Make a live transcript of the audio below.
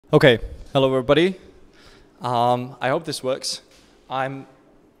Okay, hello everybody. I hope this works. I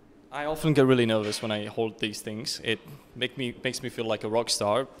often get really nervous when I hold these things. It makes me feel like a rock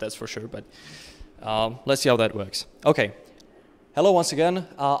star, that's for sure, but let's see how that works. Okay, hello once again.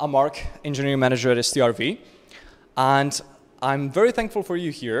 I'm Mark, Engineering Manager at STRV, and I'm very thankful for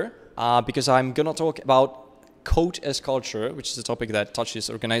you here because I'm gonna talk about code as culture, which is a topic that touches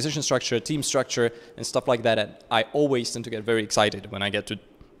organization structure, team structure, and stuff like that, and I always tend to get very excited when I get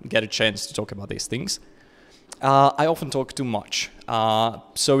a chance to talk about these things. I often talk too much,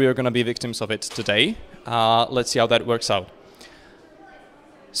 so we are going to be victims of it today. Let's see how that works out.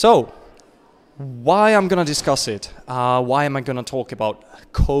 So, why I'm going to discuss it? Why am I going to talk about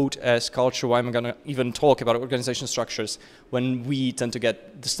code as culture? Why am I going to even talk about organization structures when we tend to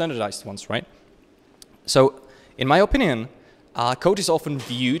get the standardized ones, right? So, in my opinion, code is often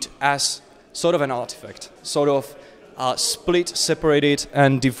viewed as sort of an artifact, sort of split, separated,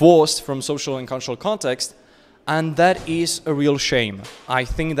 and divorced from social and cultural context, and that is a real shame. I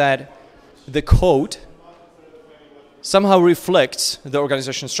think that the code somehow reflects the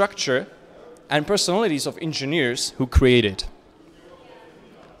organization structure and personalities of engineers who create it.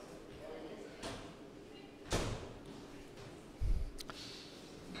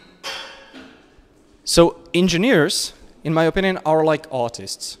 So engineers, in my opinion, are like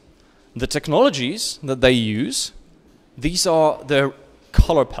artists. The technologies that they use, these are their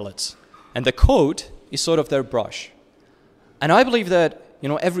color palettes, and the code is sort of their brush. And I believe that, you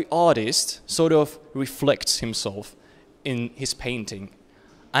know, every artist sort of reflects himself in his painting.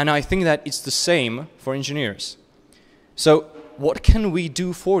 And I think that it's the same for engineers. So what can we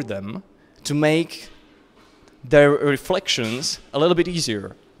do for them to make their reflections a little bit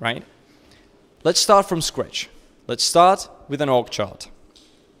easier, right? Let's start from scratch. Let's start with an org chart.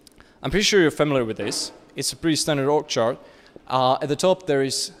 I'm pretty sure you're familiar with this. It's a pretty standard org chart. At the top there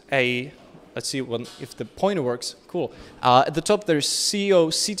is a, let's see if the pointer works, cool. At the top there's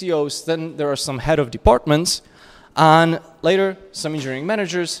CEOs, CTOs, then there are some head of departments, and later some engineering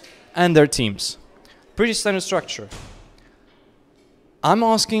managers and their teams. Pretty standard structure. I'm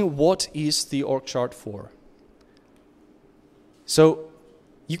asking, what is the org chart for? So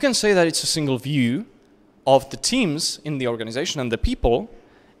you can say that it's a single view of the teams in the organization and the people.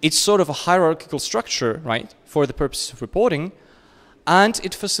 It's sort of a hierarchical structure, right, for the purpose of reporting, and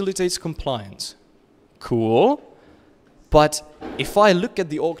it facilitates compliance. Cool. But if I look at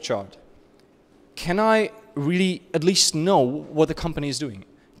the org chart, can I really at least know what the company is doing?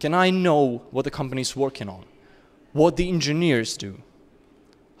 Can I know what the company is working on? What the engineers do?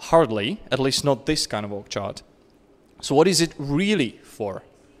 Hardly, at least not this kind of org chart. So what is it really for?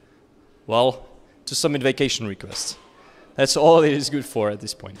 Well, to submit vacation requests. That's all it is good for at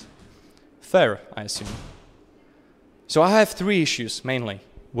this point. Fair, I assume. So I have three issues mainly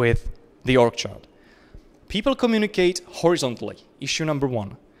with the org chart. People communicate horizontally, issue number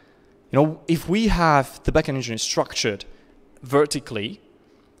one. You know, if we have the backend engineering structured vertically,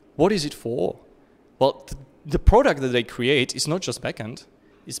 what is it for? Well, the product that they create is not just backend.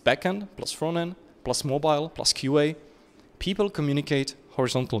 It's backend plus frontend plus mobile plus QA. People communicate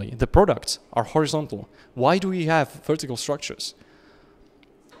horizontally. The products are horizontal. Why do we have vertical structures?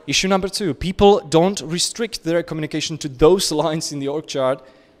 Issue number two, people don't restrict their communication to those lines in the org chart.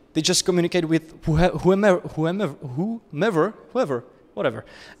 They just communicate with whoever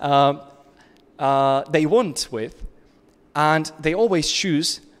they want with, and they always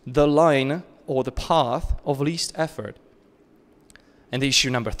choose the line or the path of least effort. And the issue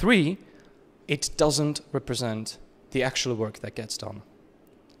number three, it doesn't represent the actual work that gets done.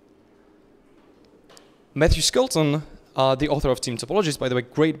 Matthew Skelton, the author of Team Topologies, by the way,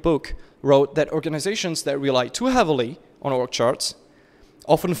 great book, wrote that organizations that rely too heavily on org charts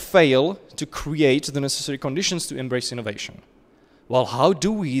often fail to create the necessary conditions to embrace innovation. Well, how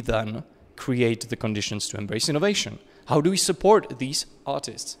do we then create the conditions to embrace innovation? How do we support these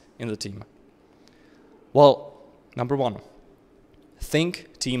artists in the team? Well, number one,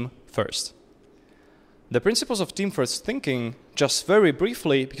 think team first. The principles of team first thinking, just very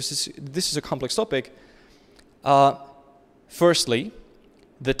briefly, because this is a complex topic. Firstly,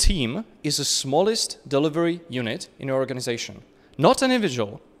 the team is the smallest delivery unit in your organization. Not an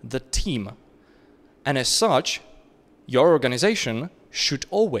individual, the team. And as such, your organization should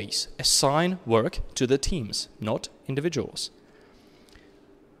always assign work to the teams, not individuals.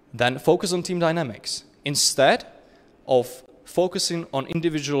 Then focus on team dynamics. Instead of focusing on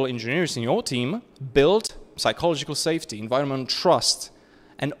individual engineers in your team, build psychological safety, environmental trust,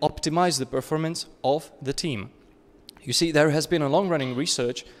 and optimize the performance of the team. You see, there has been a long-running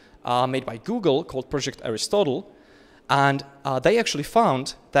research made by Google called Project Aristotle, And they actually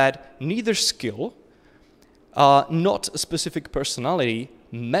found that neither skill, not a specific personality,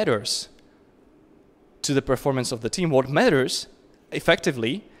 matters to the performance of the team. What matters,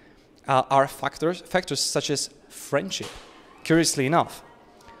 effectively, are factors such as friendship, curiously enough.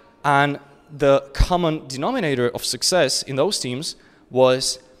 And the common denominator of success in those teams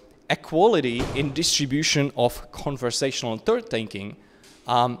was equality in distribution of conversational and third thinking,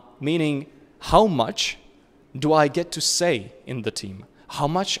 meaning how much do I get to say in the team? How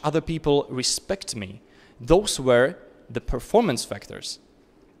much other people respect me? Those were the performance factors.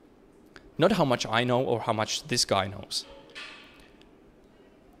 Not how much I know or how much this guy knows.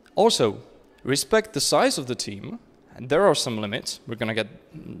 Also, respect the size of the team, and there are some limits, we're gonna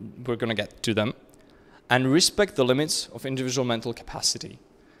get to them, and respect the limits of individual mental capacity,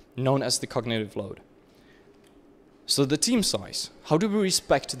 known as the cognitive load. So the team size, how do we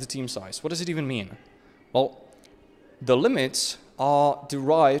respect the team size? What does it even mean? Well, the limits are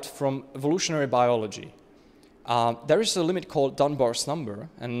derived from evolutionary biology. There is a limit called Dunbar's number,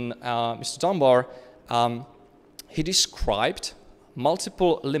 and Mr. Dunbar, he described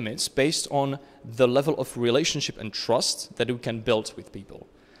multiple limits based on the level of relationship and trust that we can build with people.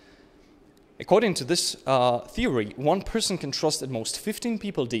 According to this theory, one person can trust at most 15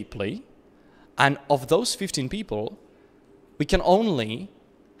 people deeply, and of those 15 people, we can only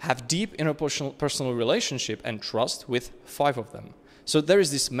have deep interpersonal relationship and trust with 5 of them. So there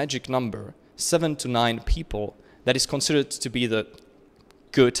is this magic number, 7 to 9 people, that is considered to be the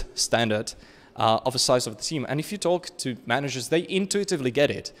good standard of the size of the team. And if you talk to managers, they intuitively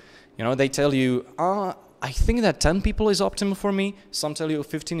get it. You know, they tell you, I think that 10 people is optimal for me. Some tell you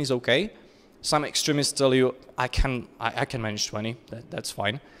 15 is okay. Some extremists tell you, I can manage 20, that's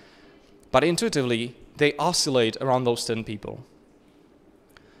fine. But intuitively, they oscillate around those 10 people.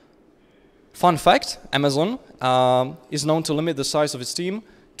 Fun fact, Amazon is known to limit the size of its team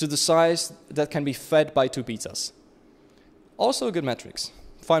to the size that can be fed by 2 pizzas. Also good metrics,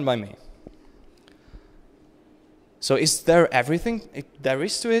 fine by me. So is there everything there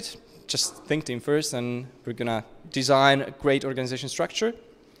is to it? Just think team first and we're gonna design a great organization structure?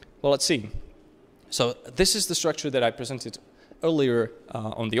 Well, let's see. So this is the structure that I presented earlier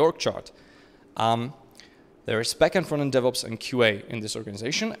on the org chart. There is backend, frontend, DevOps, and QA in this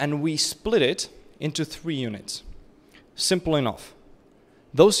organization, and we split it into 3 units. Simple enough.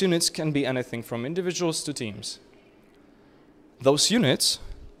 Those units can be anything from individuals to teams. Those units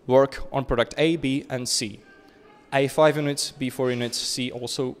work on product A, B, and C. A 5 units, B 4 units, C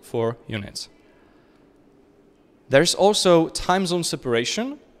also 4 units. There's also time zone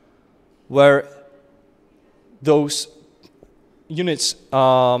separation, where those units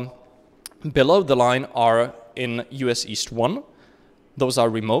below the line are in US East 1. Those are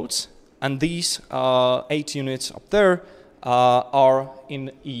remotes. And these 8 units up there are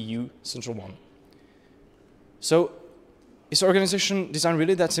in EU Central 1. So is organization design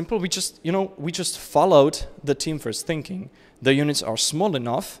really that simple? We just followed the team first thinking. The units are small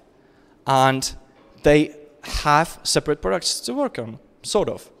enough and they have separate products to work on, sort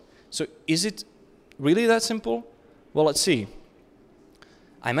of. So is it really that simple? Well, let's see.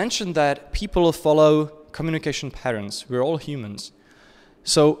 I mentioned that people follow communication patterns. We're all humans.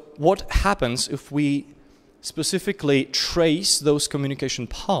 So what happens if we specifically trace those communication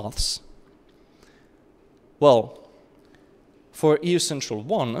paths? Well, for EU Central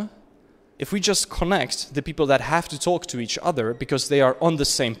 1, if we just connect the people that have to talk to each other because they are on the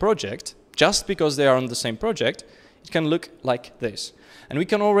same project, just because they are on the same project, it can look like this. And we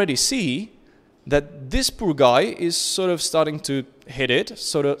can already see that this poor guy is sort of starting to hit it,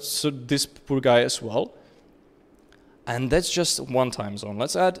 so this poor guy as well. And that's just one time zone.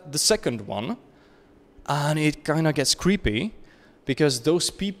 Let's add the second one, and it kind of gets creepy because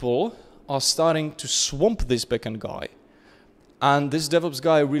those people are starting to swamp this backend guy. And this DevOps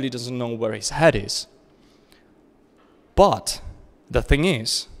guy really doesn't know where his head is. But the thing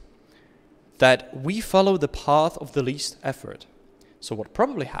is that we follow the path of the least effort. So what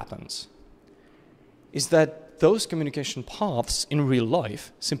probably happens is that those communication paths in real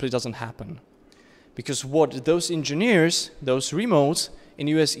life simply doesn't happen. Because what those engineers, those remotes in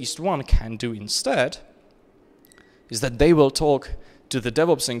US East 1 can do instead is that they will talk to the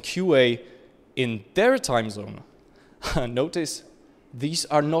DevOps and QA in their time zone. Notice, these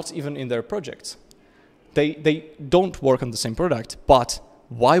are not even in their projects. They don't work on the same product, but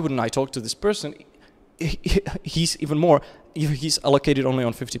why wouldn't I talk to this person? He's even more, if he's allocated only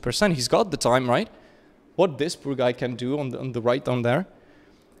on 50%, he's got the time, right? What this poor guy can do on the right down there.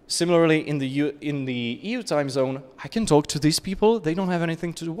 Similarly, in the EU time zone, I can talk to these people, they don't have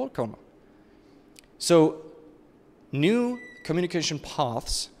anything to work on. So new communication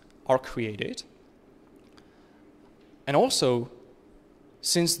paths are created. And also,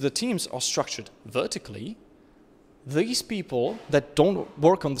 since the teams are structured vertically, these people that don't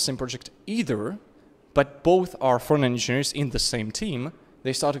work on the same project either, but both are front-end engineers in the same team,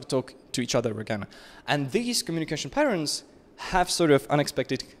 they start to talk to each other again. And these communication patterns have sort of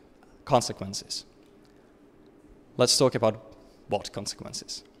unexpected consequences. Let's talk about what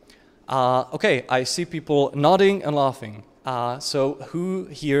consequences. Okay, I see people nodding and laughing. So who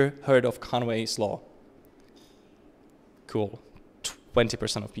here heard of Conway's law? Cool,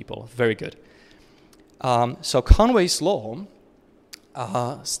 20% of people, very good. So Conway's law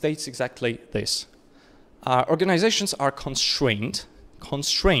states exactly this. Organizations are constrained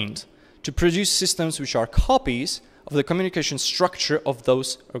to produce systems which are copies of the communication structure of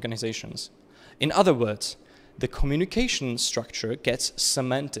those organizations. In other words, the communication structure gets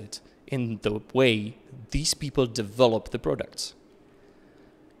cemented in the way these people develop the products.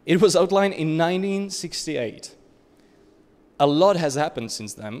 It was outlined in 1968. A lot has happened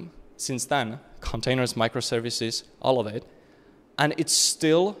since then, containers, microservices, all of it, and it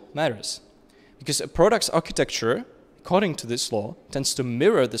still matters. Because a product's architecture, according to this law, tends to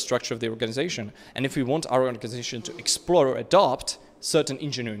mirror the structure of the organization. And if we want our organization to explore or adopt certain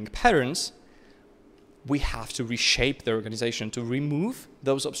engineering patterns, we have to reshape the organization to remove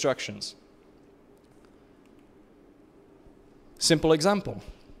those obstructions. Simple example.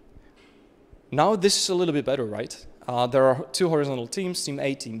 Now this is a little bit better, right? There are two horizontal teams, Team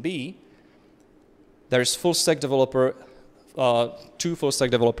A, Team B. There's full stack developer, two full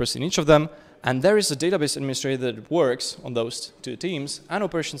stack developers in each of them, and there is a database administrator that works on those two teams, and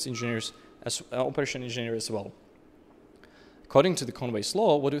operation engineer as well. According to the Conway's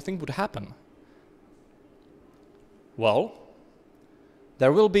law, what do you think would happen? Well,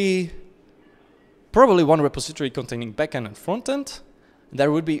 there will be probably one repository containing backend and frontend.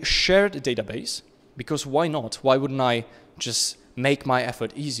 There would be a shared database, because why not? Why wouldn't I just make my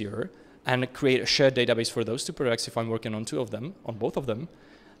effort easier and create a shared database for those two products if I'm working on two of them, on both of them?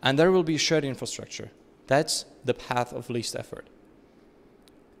 And there will be shared infrastructure. That's the path of least effort.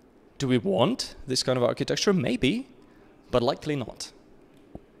 Do we want this kind of architecture? Maybe, but likely not.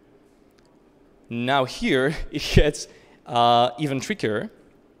 Now here, it gets even trickier.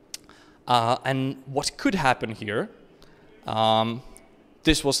 And what could happen here,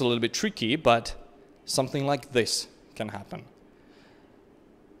 this was a little bit tricky, but something like this can happen.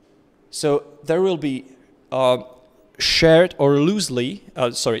 So there will be shared or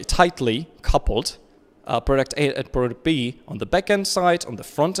tightly coupled product A and product B on the backend side, on the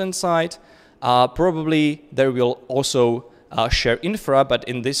front-end side. Probably there will also share infra, but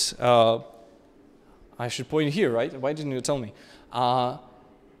in this, I should point here, right? Why didn't you tell me?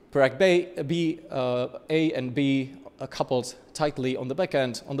 Product A and B are coupled tightly on the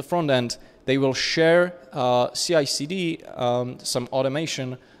backend. On the front end, they will share CI/CD, some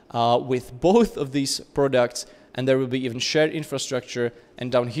automation with both of these products, and there will be even shared infrastructure,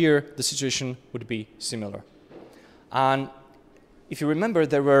 and down here the situation would be similar. And if you remember,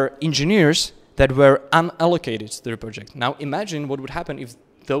 there were engineers that were unallocated to their project. Now imagine what would happen if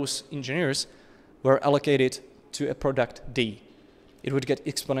those engineers were allocated to a product D. It would get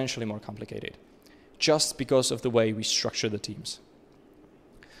exponentially more complicated, just because of the way we structure the teams.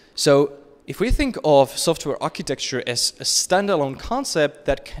 So if we think of software architecture as a standalone concept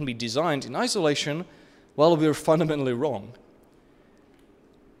that can be designed in isolation, well, we're fundamentally wrong.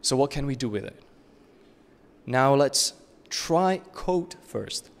 So what can we do with it? Now let's try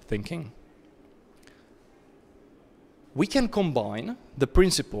code-first thinking. We can combine the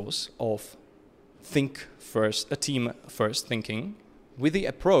principles of team-first thinking with the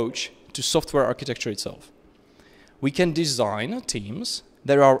approach to software architecture itself. We can design teams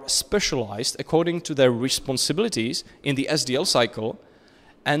that are specialized according to their responsibilities in the SDL cycle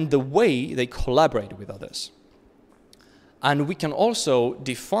and the way they collaborate with others. And we can also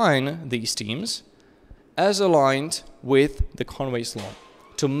define these teams as aligned with the Conway's law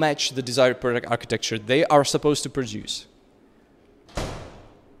to match the desired product architecture they are supposed to produce.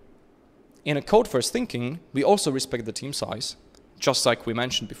 In a code-first thinking, we also respect the team size, just like we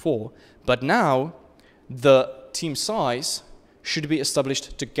mentioned before, but now the team size should be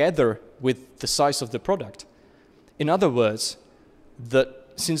established together with the size of the product. In other words,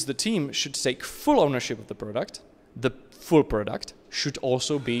 since the team should take full ownership of the product, the full product should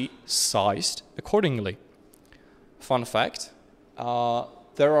also be sized accordingly. Fun fact,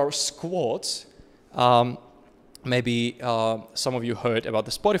 there are squads. Maybe some of you heard about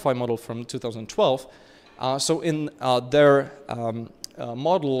the Spotify model from 2012. So in their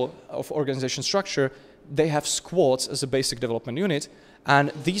model of organization structure, they have squads as a basic development unit,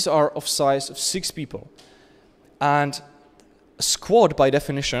 and these are of size of 6 people. And a squad, by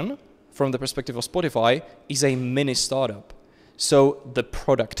definition, from the perspective of Spotify, is a mini startup. So the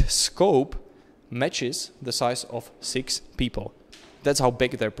product scope matches the size of 6 people. That's how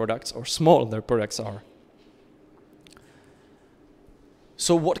big their products or small their products are.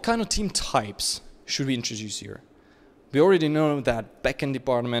 So what kind of team types should we introduce here? We already know that backend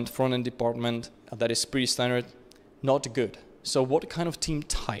department, front-end department, that is pretty standard, not good. So what kind of team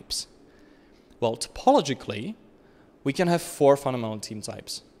types? Well, topologically, we can have 4 fundamental team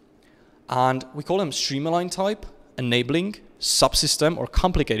types. And we call them streamline type, enabling, subsystem or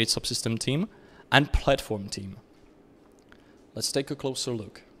complicated subsystem team, and platform team. Let's take a closer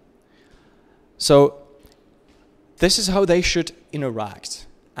look. So this is how they should interact,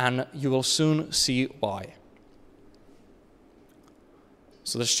 and you will soon see why.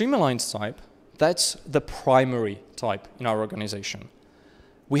 So the streamlined type, that's the primary type in our organization.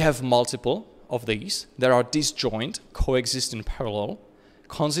 We have multiple of these that are disjoint, coexist in parallel,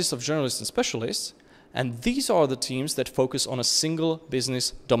 consist of generalists and specialists, and these are the teams that focus on a single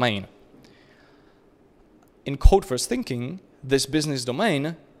business domain. In code-first thinking, this business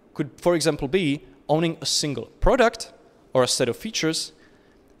domain could, for example, be owning a single product or a set of features.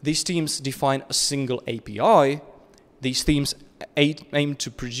 These teams define a single API. These teams aim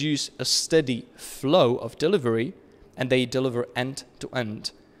to produce a steady flow of delivery, and they deliver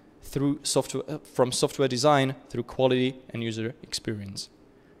end-to-end through software, from software design through quality and user experience.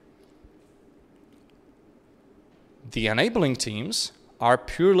 The enabling teams are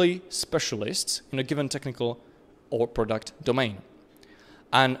purely specialists in a given technical or product domain.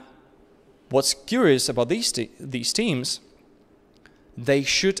 And what's curious about these teams, they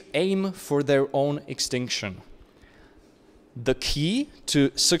should aim for their own extinction. The key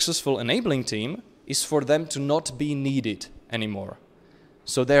to successful enabling team is for them to not be needed anymore.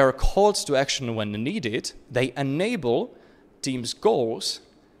 So they are called to action when needed. They enable teams' goals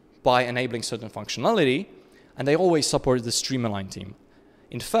by enabling certain functionality, and they always support the streamline team.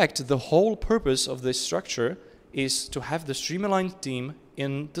 In fact, the whole purpose of this structure is to have the streamlined team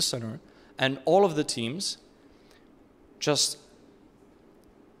in the center, and all of the teams just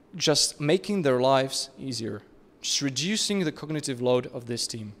making their lives easier, just reducing the cognitive load of this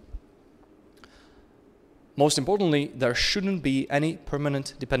team. Most importantly, there shouldn't be any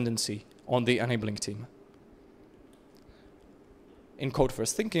permanent dependency on the enabling team. In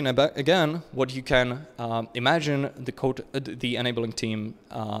code-first thinking, again, what you can imagine the enabling team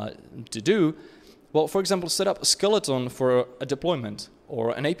to do, well, for example, set up a skeleton for a deployment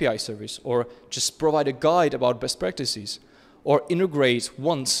or an API service, or just provide a guide about best practices, or integrate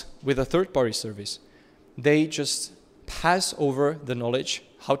once with a third-party service. They just pass over the knowledge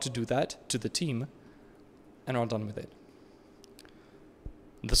how to do that to the team and are done with it.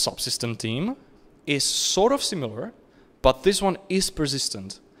 The subsystem team is sort of similar, but this one is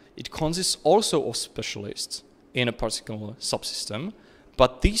persistent. It consists also of specialists in a particular subsystem,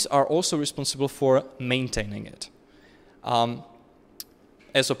 but these are also responsible for maintaining it,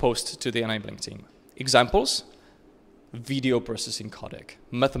 as opposed to the enabling team. Examples: video processing codec,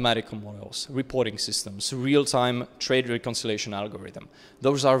 mathematical models, reporting systems, real-time trade reconciliation algorithm.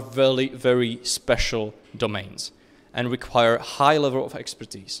 Those are very, very special domains and require high level of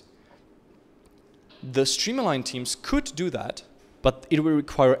expertise. The streamlined teams could do that, but it will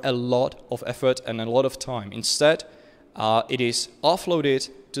require a lot of effort and a lot of time. Instead, it is offloaded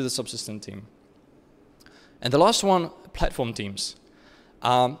to the subsystem team. And the last one, platform teams.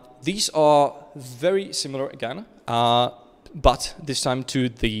 These are very similar again, but this time to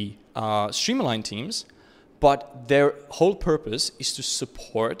the streamlined teams, but their whole purpose is to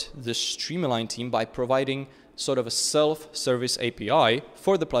support the streamlined team by providing sort of a self-service API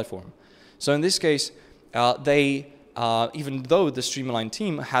for the platform. So in this case, even though the streamlined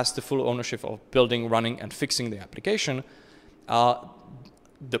team has the full ownership of building, running, and fixing the application,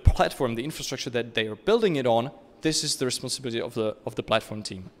 the platform, the infrastructure that they are building it on, this is the responsibility of the platform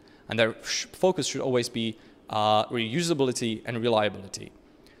team. And their focus should always be reusability and reliability.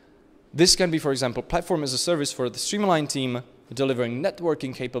 This can be, for example, platform as a service for the streamlined team, delivering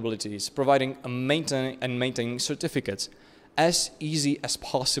networking capabilities, providing and maintaining certificates, as easy as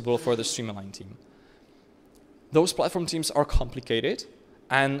possible for the streamlined team. Those platform teams are complicated,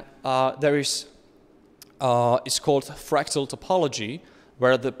 and there is it's called fractal topology,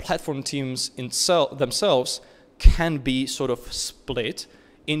 where the platform teams themselves can be sort of split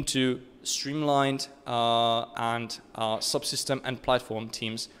into streamlined and subsystem and platform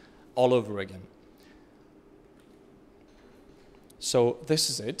teams all over again. So this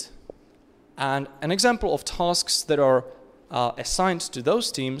is it. And an example of tasks that are assigned to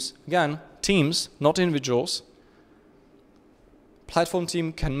those teams, again, teams, not individuals. Platform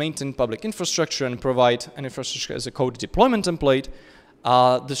team can maintain public infrastructure and provide an infrastructure as a code deployment template.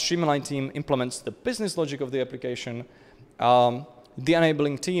 The streamline team implements the business logic of the application. The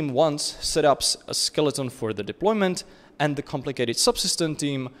enabling team once set up a skeleton for the deployment, and the complicated subsystem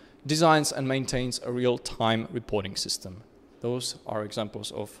team designs and maintains a real-time reporting system. Those are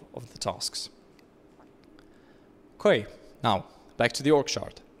examples of the tasks. Okay, now back to the org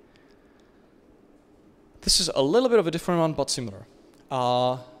chart. This is a little bit of a different one, but similar.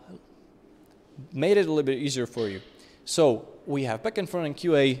 Made it a little bit easier for you. So we have backend, frontend,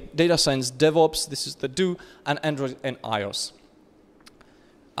 QA, data science, DevOps, this is the do, and Android and iOS.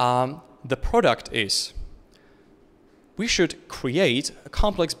 The product is, we should create a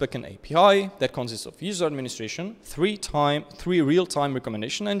complex backend API that consists of user administration, three real-time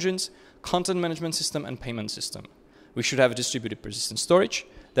recommendation engines, content management system, and payment system. We should have a distributed persistent storage.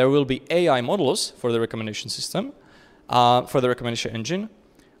 There will be AI models for the recommendation system, for the recommendation engine,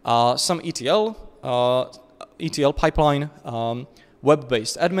 some ETL pipeline,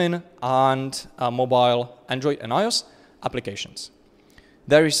 web-based admin, and mobile Android and iOS applications.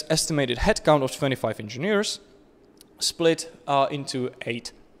 There is estimated headcount of 25 engineers, split into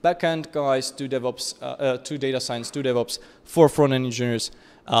 8 backend guys, 2 DevOps, 2 data science, 2 DevOps, 4 front-end engineers,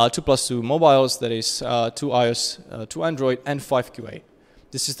 2 plus 2 mobiles, that is 2 iOS, 2 Android, and 5 QA.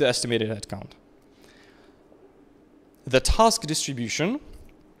 This is the estimated headcount. The task distribution.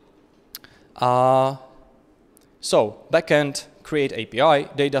 So backend, create API,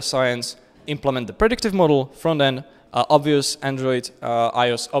 data science, implement the predictive model, front-end, obvious, Android,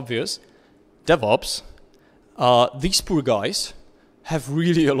 iOS, obvious. DevOps, these poor guys have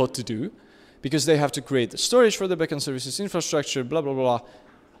really a lot to do because they have to create the storage for the backend services, infrastructure, blah, blah, blah.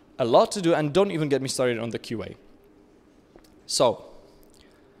 A lot to do, and don't even get me started on the QA. So,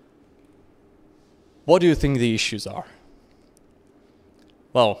 what do you think the issues are?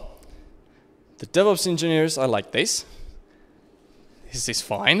 Well, the DevOps engineers are like this. This is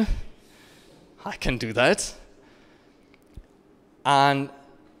fine. I can do that. And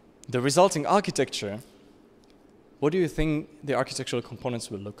the resulting architecture, what do you think the architectural components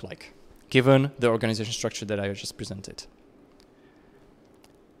will look like, given the organization structure that I just presented?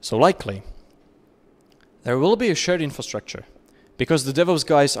 So likely, there will be a shared infrastructure, because the DevOps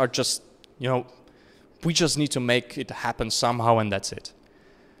guys are just, we just need to make it happen somehow, and that's it.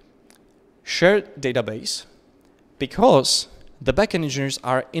 Shared database, because the backend engineers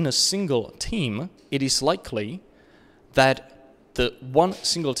are in a single team, it is likely that the one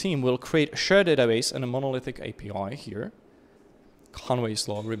single team will create a shared database and a monolithic API here. Conway's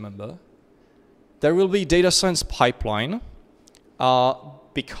law, remember. There will be data science pipeline,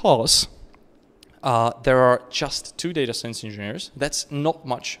 because there are just 2 data science engineers. That's not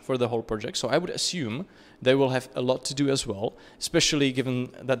much for the whole project, so I would assume they will have a lot to do as well, especially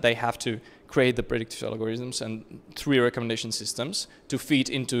given that they have to create the predictive algorithms and 3 recommendation systems to feed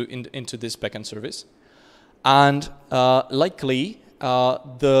into this backend service. And likely,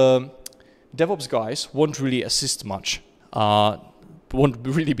 the DevOps guys won't really assist much, won't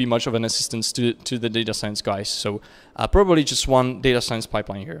really be much of an assistance to the data science guys. So probably just one data science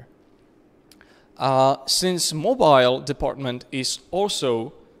pipeline here. Since mobile department is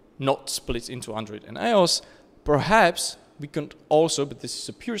also not split into Android and iOS, perhaps we could also, but this is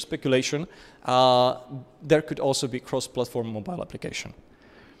a pure speculation, there could also be cross-platform mobile application.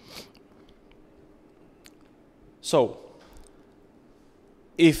 So,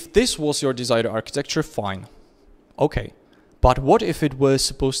 if this was your desired architecture, fine. Okay. But what if it was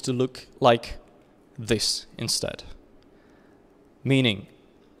supposed to look like this instead? Meaning,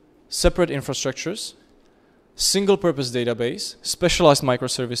 separate infrastructures, single-purpose database, specialized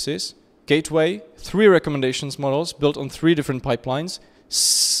microservices, gateway, 3 recommendations models built on 3 different pipelines,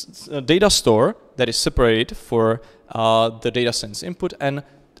 a data store that is separated for the data science input, and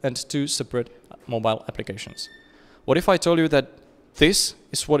 2 separate mobile applications. What if I told you that this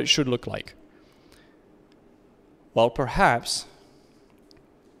is what it should look like? Well, perhaps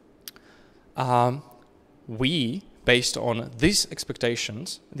we, based on these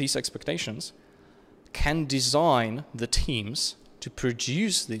expectations, can design the teams to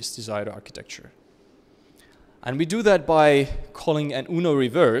produce this desired architecture. And we do that by calling an Uno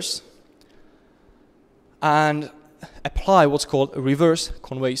reverse and apply what's called a reverse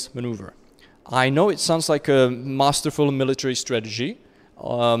Conway's maneuver. I know it sounds like a masterful military strategy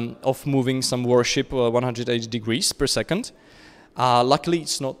of moving some warship 180 degrees per second. Luckily,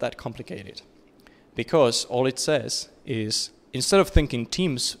 it's not that complicated, because all it says is, instead of thinking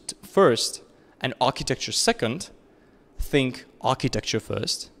teams first and architecture second, think architecture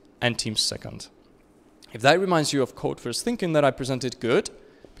first and teams second. If that reminds you of code first thinking that I presented, good,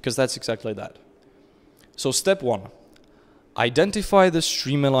 because that's exactly that. So step 1, identify the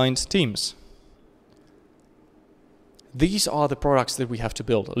streamlined teams. These are the products that we have to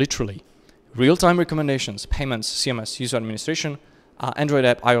build, literally. Real-time recommendations, payments, CMS, user administration, Android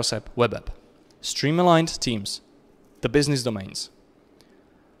app, iOS app, web app. Streamlined teams, the business domains.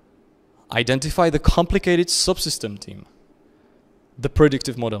 Identify the complicated subsystem team, the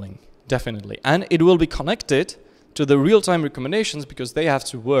predictive modeling, definitely. And it will be connected to the real-time recommendations because they have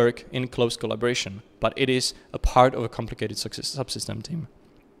to work in close collaboration, but it is a part of a complicated subsystem team.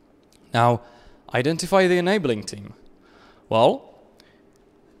 Now, identify the enabling team. Well,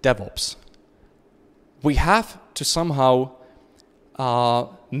 DevOps. We have to somehow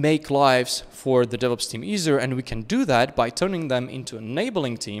make lives for the DevOps team easier, and we can do that by turning them into an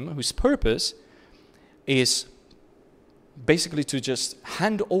enabling team whose purpose is basically to just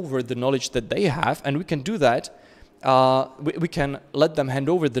hand over the knowledge that they have, and we can do that. We can let them hand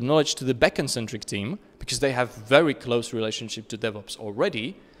over the knowledge to the backend-centric team because they have very close relationship to DevOps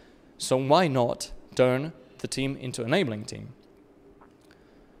already. So why not turn the team into enabling team?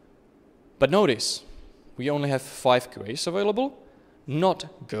 But notice, we only have 5 QAs available.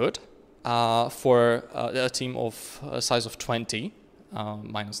 Not good for a team of a size of 20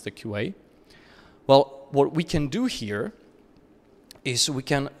 minus the QA. Well, what we can do here is we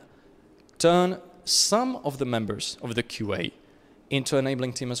can turn some of the members of the QA into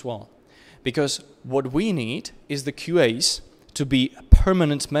enabling team as well. Because what we need is the QAs to be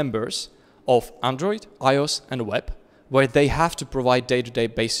permanent members of Android, iOS, and web, where they have to provide day-to-day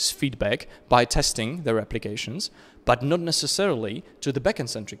basis feedback by testing their applications, but not necessarily to the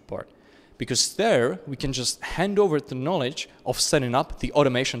backend-centric part. Because there, we can just hand over the knowledge of setting up the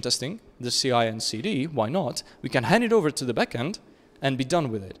automation testing, the CI and CD, why not? We can hand it over to the backend and be done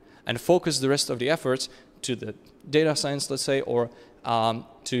with it, and focus the rest of the efforts to the data science, let's say, or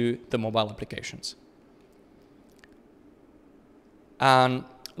to the mobile applications. And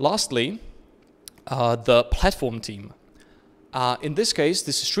lastly, the platform team. In this case,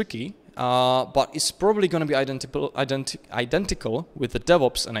 this is tricky, but it's probably going to be identical with the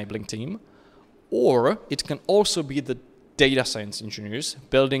DevOps enabling team, or it can also be the data science engineers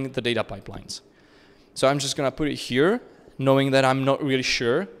building the data pipelines. So I'm just going to put it here, knowing that I'm not really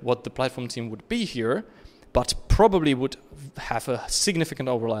sure what the platform team would be here, but probably would have a significant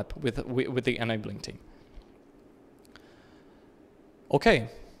overlap with the enabling team. Okay,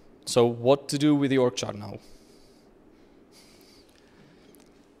 so what to do with the org chart now?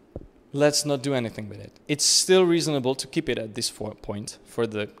 Let's not do anything with it. It's still reasonable to keep it at this point for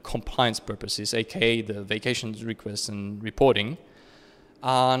the compliance purposes, aka the vacations requests and reporting.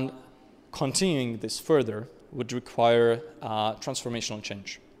 And continuing this further would require transformational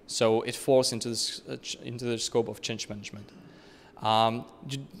change. So it falls into the scope of change management.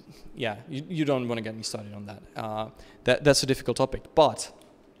 You don't want to get me started on that. That's a difficult topic. But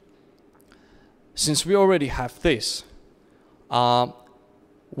since we already have this,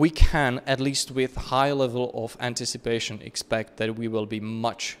 we can, at least with high level of anticipation, expect that we will be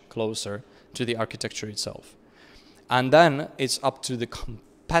much closer to the architecture itself. And then it's up to the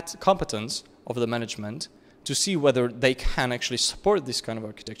competence of the management to see whether they can actually support this kind of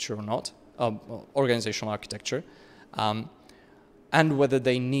architecture or not, organizational architecture, and whether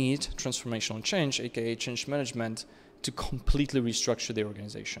they need transformational change, aka change management, to completely restructure the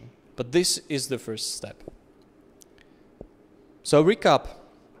organization. But this is the first step. So recap.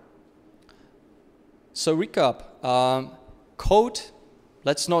 Code,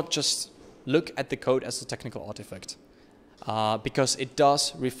 let's not just look at the code as a technical artifact, because it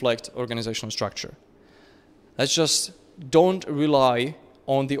does reflect organizational structure. Let's just don't rely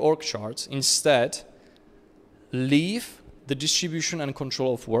on the org charts. Instead, leave the distribution and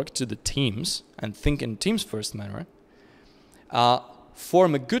control of work to the teams and think in teams first manner.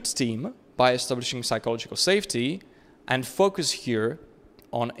 Form a good team by establishing psychological safety and focus here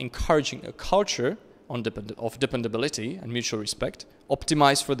on encouraging a culture of dependability and mutual respect.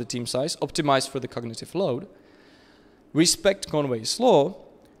 Optimize for the team size, optimize for the cognitive load. Respect Conway's law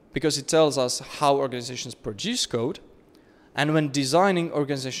because it tells us how organizations produce code. And when designing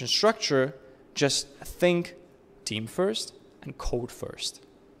organization structure, just think team first and code first.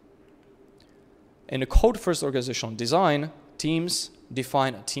 In a code-first organizational design, teams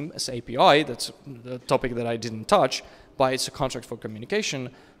define a team as API. That's the topic that I didn't touch, but it's a contract for communication.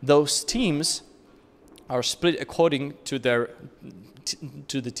 Those teams are split according to the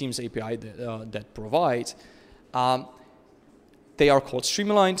team's API that provide. They are called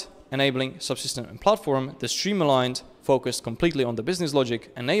streamlined, enabling subsystem and platform, the streamlined, focused completely on the business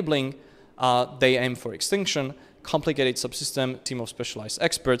logic, enabling, they aim for extinction, complicated subsystem, team of specialized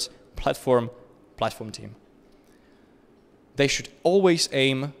experts, platform team. They should always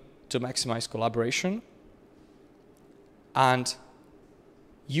aim to maximize collaboration, and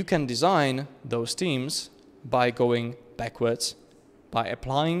you can design those teams by going backwards, by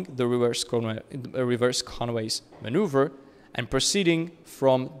applying the reverse Conway's maneuver and proceeding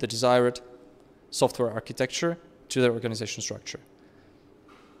from the desired software architecture to the organization structure.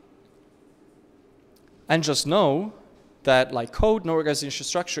 And just know that like code, no organization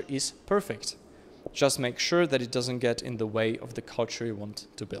structure is perfect. Just make sure that it doesn't get in the way of the culture you want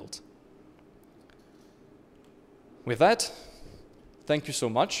to build. With that, thank you so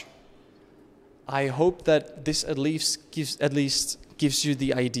much. I hope that this at least gives you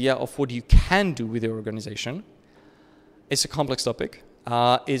the idea of what you can do with your organization. It's a complex topic.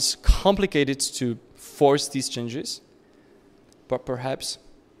 It's complicated to force these changes, but perhaps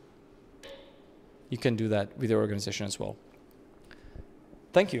you can do that with your organization as well.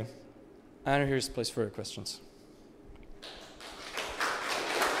 Thank you. And here's a place for your questions.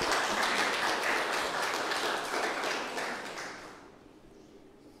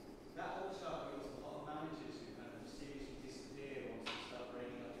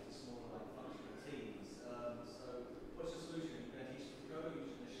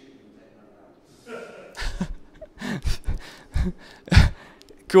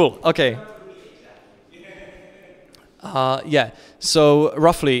 Cool, okay. Yeah, so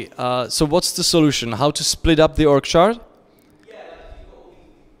roughly, so what's the solution? How to split up the org chart? Yeah, like if you've got all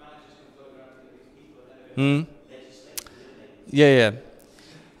these managers can float around to people, yeah.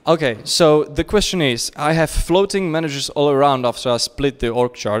 Okay, so the question is, I have floating managers all around after I split the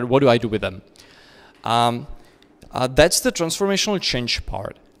org chart. What do I do with them? That's the transformational change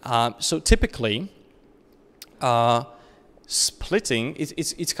part. So typically, splitting,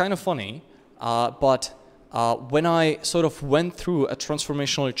 it's kind of funny, but when I sort of went through a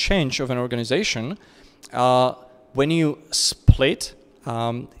transformational change of an organization, when you split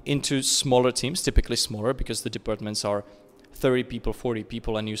into smaller teams, typically smaller because the departments are 30 people, 40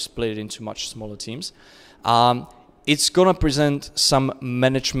 people, and you split it into much smaller teams, it's going to present some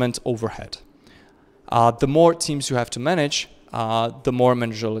management overhead. The more teams you have to manage, the more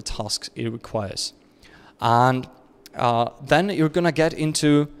managerial tasks it requires. And then you're going to get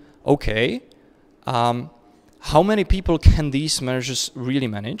into, okay, how many people can these managers really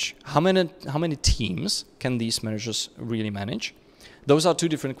manage? How many teams can these managers really manage? Those are two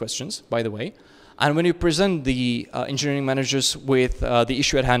different questions, by the way. And when you present the engineering managers with the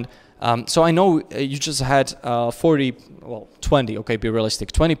issue at hand, so I know you just had 20, okay, be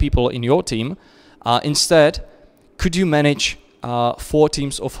realistic, 20 people in your team. Instead, could you manage 4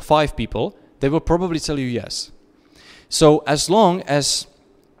 teams of 5 people? They will probably tell you yes. So as long as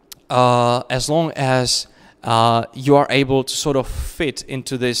you are able to sort of fit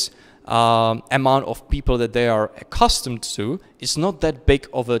into this amount of people that they are accustomed to, it's not that big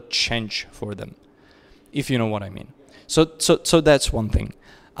of a change for them, if you know what I mean. So that's one thing.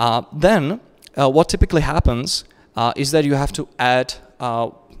 Then what typically happens is that you have to add,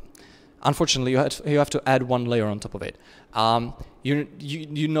 unfortunately, you have to add one layer on top of it.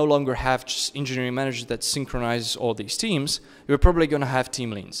 You no longer have just engineering managers that synchronize all these teams. You're probably going to have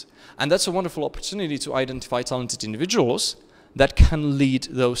team leads. And that's a wonderful opportunity to identify talented individuals that can lead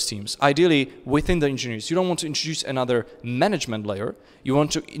those teams. Ideally, within the engineers. You don't want to introduce another management layer. You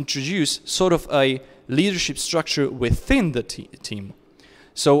want to introduce sort of a leadership structure within the team.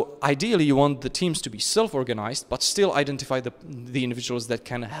 So ideally, you want the teams to be self-organized, but still identify the individuals that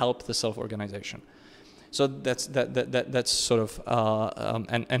can help the self-organization. So that's sort of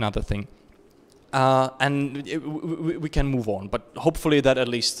another thing. And we can move on, but hopefully that at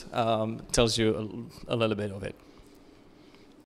least tells you a little bit of it.